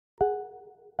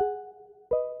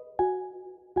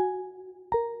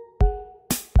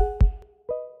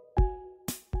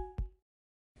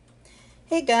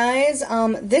Hey guys,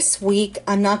 this week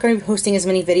I'm not going to be posting as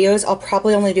many videos. I'll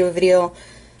probably only do a video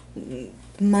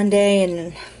Monday,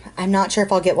 and I'm not sure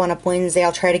if I'll get one up Wednesday.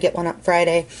 I'll try to get one up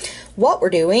Friday. What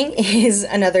we're doing is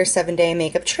another 7-day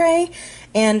makeup tray,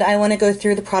 and I want to go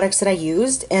through the products that I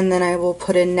used, and then I will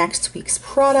put in next week's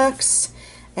products,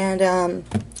 and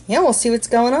yeah, we'll see what's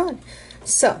going on.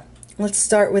 So, let's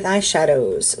start with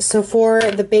eyeshadows. So for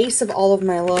the base of all of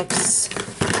my looks,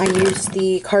 I used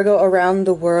the Cargo Around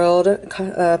the World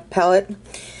palette.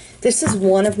 This is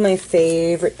one of my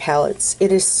favorite palettes.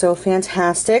 It is so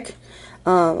fantastic.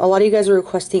 A lot of you guys are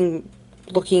requesting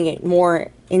looking at more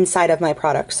inside of my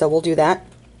products, so we'll do that.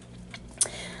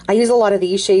 I use a lot of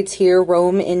these shades here,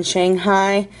 Rome in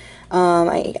Shanghai.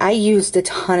 I used a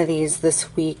ton of these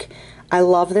this week. I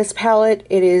love this palette.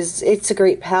 It's a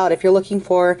great palette. If you're looking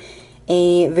for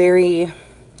a very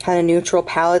kind of neutral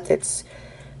palette that's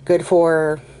good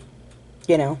for,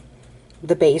 you know,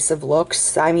 the base of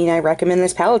looks, I mean, I recommend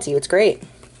this palette to you. It's great.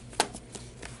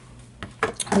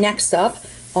 Next up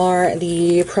are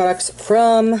the products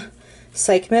from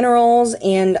Psych Minerals,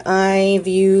 and I've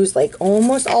used like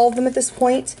almost all of them at this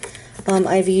point.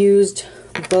 I've used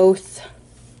both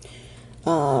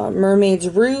Mermaid's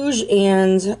Rouge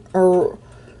and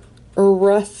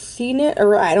Erythrine,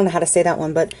 or I don't know how to say that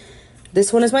one, but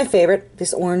this one is my favorite.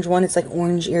 This orange one, it's like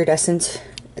orange iridescent.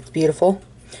 It's beautiful.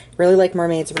 Really like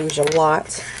Mermaid's Rouge a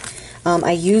lot.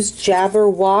 I used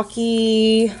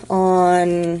Jabberwocky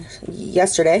on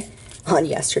yesterday.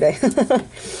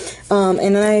 And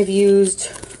then I've used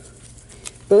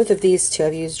both of these two.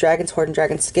 I've used Dragon's Hoard and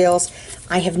Dragon Scales.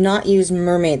 I have not used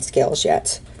Mermaid Scales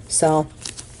yet. So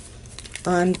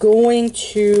I'm going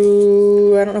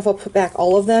to, I don't know if I'll put back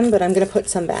all of them, but I'm going to put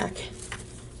some back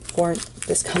for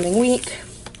this coming week.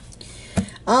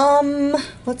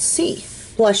 Let's see.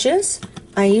 Blushes.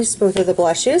 I used both of the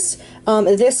blushes.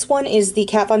 This one is the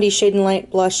Kat Von D Shade and Light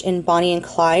blush in Bonnie and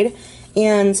Clyde.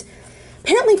 And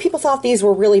apparently people thought these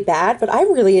were really bad, but I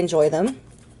really enjoy them.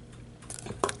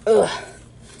 Ugh.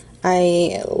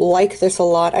 I like this a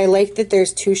lot. I like that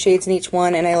there's 2 shades in each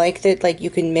one, and I like that like you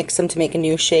can mix them to make a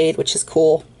new shade, which is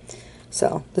cool.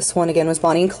 So this one again was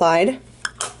Bonnie and Clyde.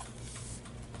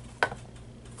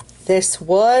 This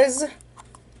was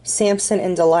Samson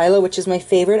and Delilah, which is my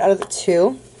favorite out of the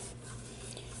 2.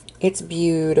 It's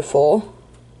beautiful.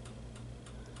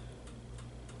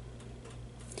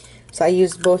 So I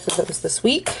used both of those this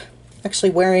week. Actually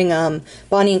wearing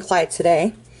Bonnie and Clyde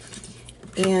today.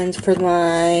 And for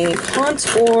my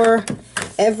contour,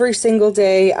 every single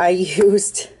day I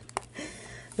used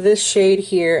this shade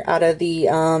here out of the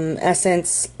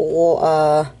Essence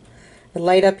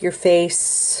Light Up Your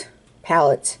Face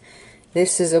palette.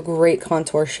 This is a great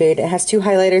contour shade. It has 2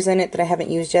 highlighters in it that I haven't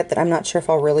used yet that I'm not sure if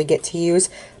I'll really get to use,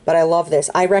 but I love this.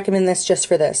 I recommend this just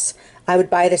for this. I would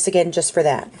buy this again just for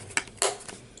that.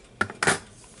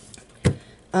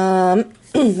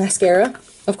 Mascara.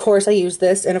 Of course I use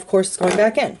this, and of course it's going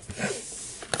back in.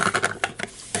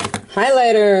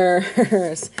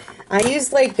 Highlighters. I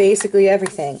used like basically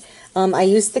everything. I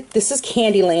used this is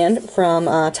Candyland from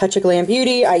Touch of Glam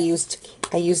Beauty. I used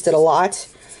it a lot.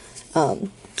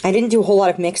 I didn't do a whole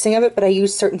lot of mixing of it, but I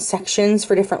used certain sections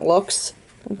for different looks.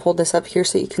 I'll pull this up here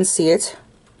so you can see it.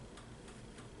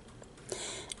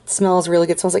 It smells really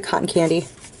good. It smells like cotton candy.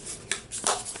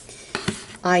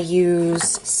 I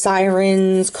use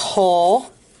Siren's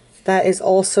Call. That is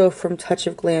also from Touch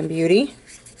of Glam Beauty.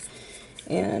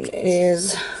 And it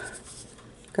is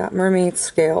got mermaid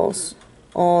scales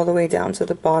all the way down to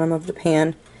the bottom of the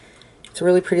pan. It's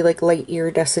really pretty, like light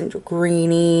iridescent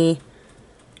greeny.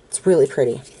 It's really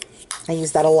pretty. I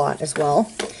use that a lot as well.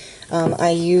 I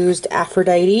used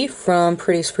Aphrodite from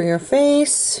Pretties for Your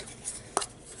Face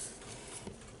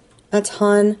a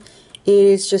ton. It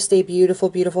is just a beautiful,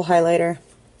 beautiful highlighter.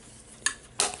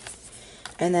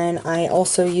 And then I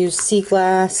also used Sea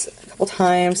Glass a couple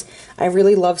times. I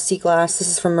really love Sea Glass. This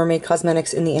is from Mermaid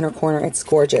Cosmetics in the inner corner. It's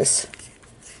gorgeous.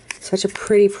 Such a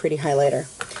pretty, pretty highlighter.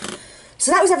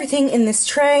 So that was everything in this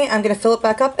tray. I'm going to fill it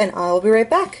back up and I'll be right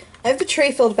back. I have the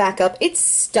tray filled back up. It's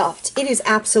stuffed. It is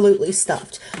absolutely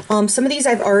stuffed. Some of these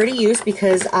I've already used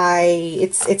because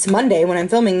it's Monday when I'm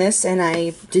filming this, and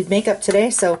I did makeup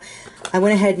today, so I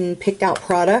went ahead and picked out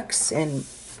products and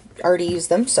already used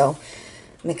them, so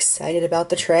I'm excited about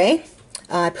the tray.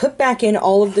 I put back in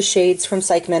all of the shades from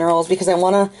Psych Minerals because I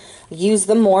want to use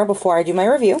them more before I do my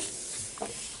review.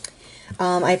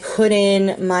 I put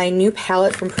in my new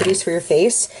palette from Pretties for Your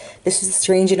Face. This is the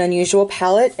Strange and Unusual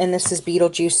palette, and this is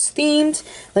Beetlejuice themed.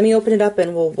 Let me open it up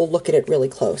and we'll look at it really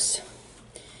close.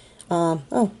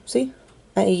 Oh, see?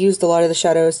 I used a lot of the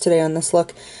shadows today on this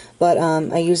look, but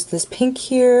I used this pink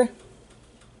here,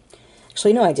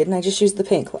 Actually, no, I didn't. I just used the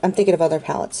pink. I'm thinking of other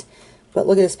palettes. But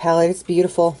look at this palette. It's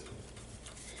beautiful.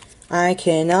 I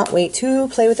cannot wait to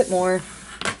play with it more.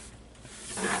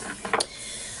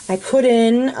 I put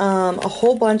in a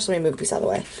whole bunch, let me move these out of the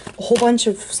way, a whole bunch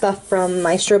of stuff from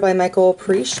Maestro by Michael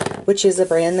Parrish, which is a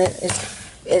brand that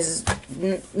is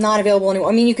not available anymore.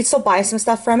 I mean, you could still buy some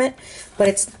stuff from it, but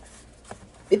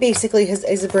it basically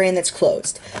is a brand that's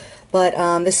closed. But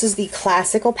this is the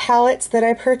classical palettes that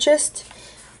I purchased,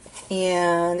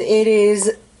 and it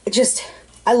is just,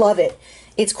 I love it.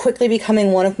 It's quickly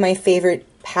becoming one of my favorite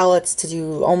palettes to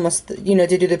do almost, you know,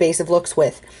 to do the base of looks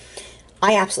with.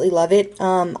 I absolutely love it.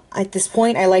 At this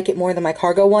point, I like it more than my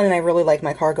cargo one, and I really like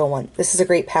my cargo one. This is a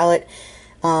great palette.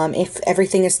 If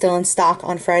everything is still in stock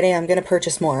on Friday, I'm going to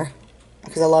purchase more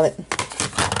because I love it.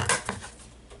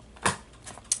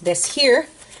 This here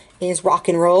is Rock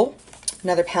and Roll,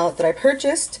 another palette that I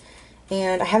purchased,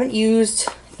 and I haven't used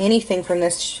anything from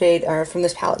this shade or from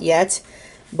this palette yet,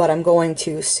 but I'm going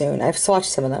to soon. I've swatched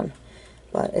some of them,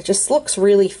 but it just looks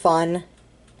really fun.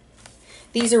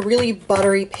 These are really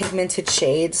buttery pigmented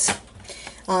shades.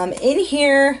 In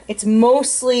here, it's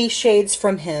mostly shades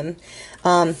from him.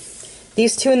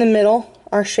 These two in the middle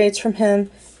are shades from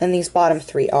him, and these bottom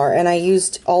three are. And I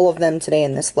used all of them today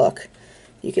in this look.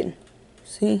 You can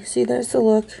see there's the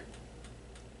look.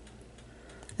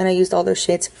 And I used all those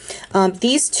shades.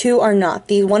 These two are not.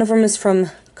 One of them is from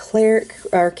Clarity.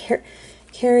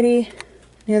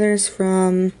 The other is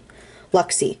from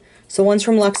Luxie. So one's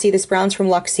from Luxie, this brown's from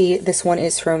Luxie, this one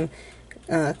is from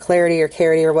Clarity or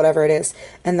Carity or whatever it is,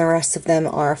 and the rest of them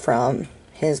are from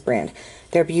his brand.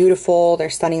 They're beautiful, they're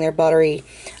stunning, they're buttery.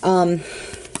 You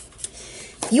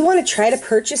want to try to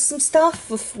purchase some stuff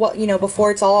before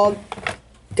it's all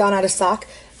gone out of stock,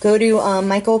 go to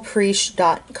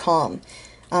michaelparrish.com.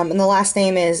 And the last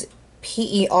name is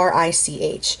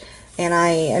P-E-R-I-C-H. And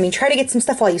I mean, try to get some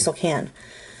stuff while you still can.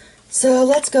 So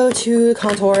let's go to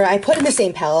contour. I put in the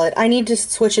same palette. I need to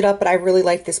switch it up, but I really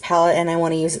like this palette and I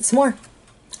want to use it some more.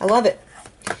 I love it.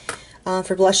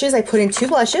 For blushes, I put in 2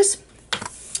 blushes.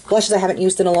 Blushes I haven't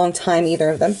used in a long time, either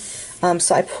of them.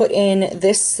 So I put in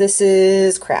this. This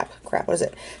is what is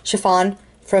it? Chiffon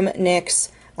from NYX.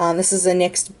 This is a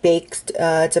NYX baked.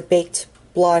 It's a baked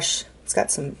blush. It's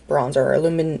got some bronzer or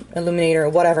illuminator or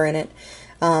whatever in it.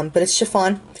 But it's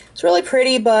chiffon. It's really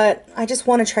pretty, but I just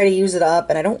want to try to use it up,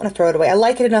 and I don't want to throw it away. I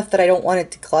like it enough that I don't want it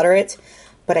to clutter it,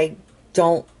 but I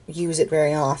don't use it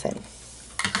very often.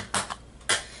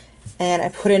 And I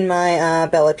put in my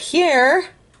Bella Pierre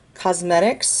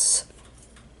Cosmetics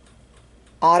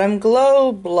Autumn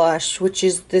Glow Blush, which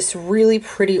is this really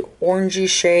pretty orangey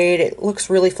shade. It looks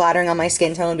really flattering on my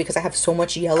skin tone because I have so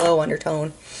much yellow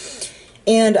undertone.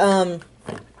 And,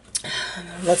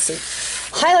 let's see.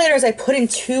 Highlighters, I put in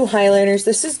 2 highlighters.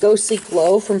 This is Ghostly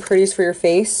Glow from Pretties for Your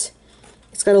Face.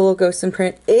 It's got a little ghost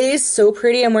imprint. It is so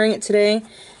pretty. I'm wearing it today.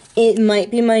 It might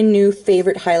be my new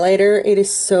favorite highlighter. It is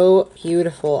so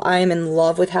beautiful. I am in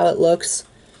love with how it looks.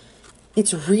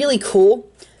 It's really cool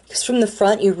because from the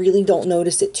front you really don't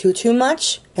notice it too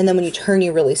much, and then when you turn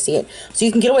you really see it. So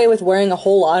you can get away with wearing a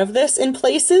whole lot of this in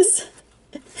places.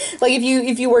 Like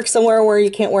if you work somewhere where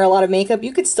you can't wear a lot of makeup,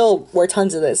 you could still wear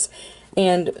tons of this,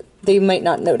 and they might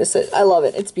not notice it. I love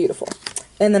it. It's beautiful.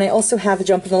 And then I also have a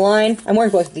Jump in the Line. I'm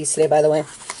wearing both of these today, by the way.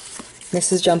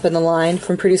 This is Jump in the Line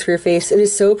from Pretties for Your Face. It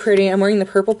is so pretty. I'm wearing the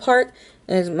purple part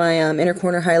as my inner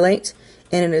corner highlight,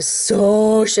 and it is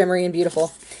so shimmery and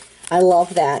beautiful. I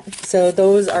love that. So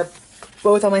those are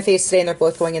both on my face today, and they're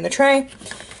both going in the tray.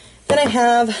 Then I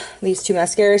have these 2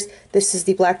 mascaras. This is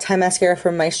the Black Tie Mascara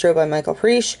from Maestro by Michael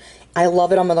Parrish. I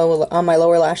love it on my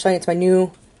lower lash line. It's my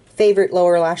new favorite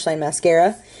lower lash line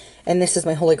mascara. And this is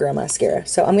my Holy Grail mascara.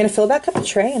 So I'm going to fill back up the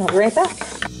tray and I'll be right back.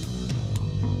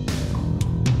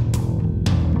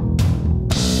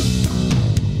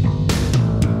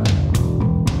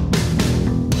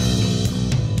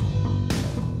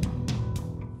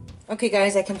 Okay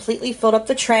guys, I completely filled up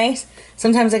the tray.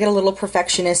 Sometimes I get a little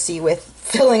perfectionist-y with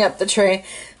filling up the tray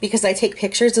because I take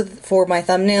pictures for my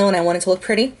thumbnail and I want it to look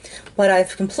pretty. But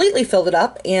I've completely filled it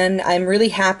up and I'm really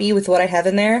happy with what I have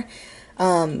in there.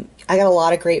 I got a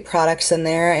lot of great products in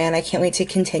there, and I can't wait to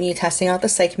continue testing out the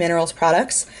Psych Minerals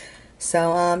products.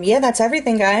 So, yeah, that's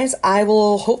everything, guys. I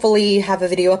will hopefully have a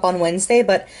video up on Wednesday,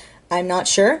 but I'm not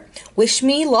sure. Wish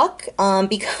me luck,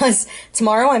 because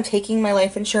tomorrow I'm taking my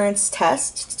life insurance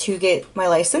test to get my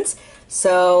license.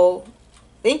 So,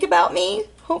 think about me.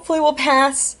 Hopefully we'll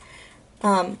pass.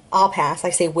 I'll pass.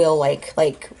 I say will, like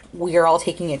we're all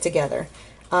taking it together.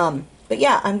 But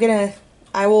yeah,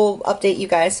 I will update you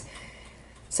guys.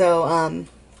 So,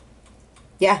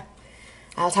 yeah,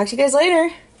 I'll talk to you guys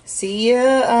later. See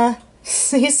ya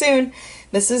See you soon.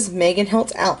 This is Meg'N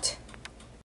Hilt out.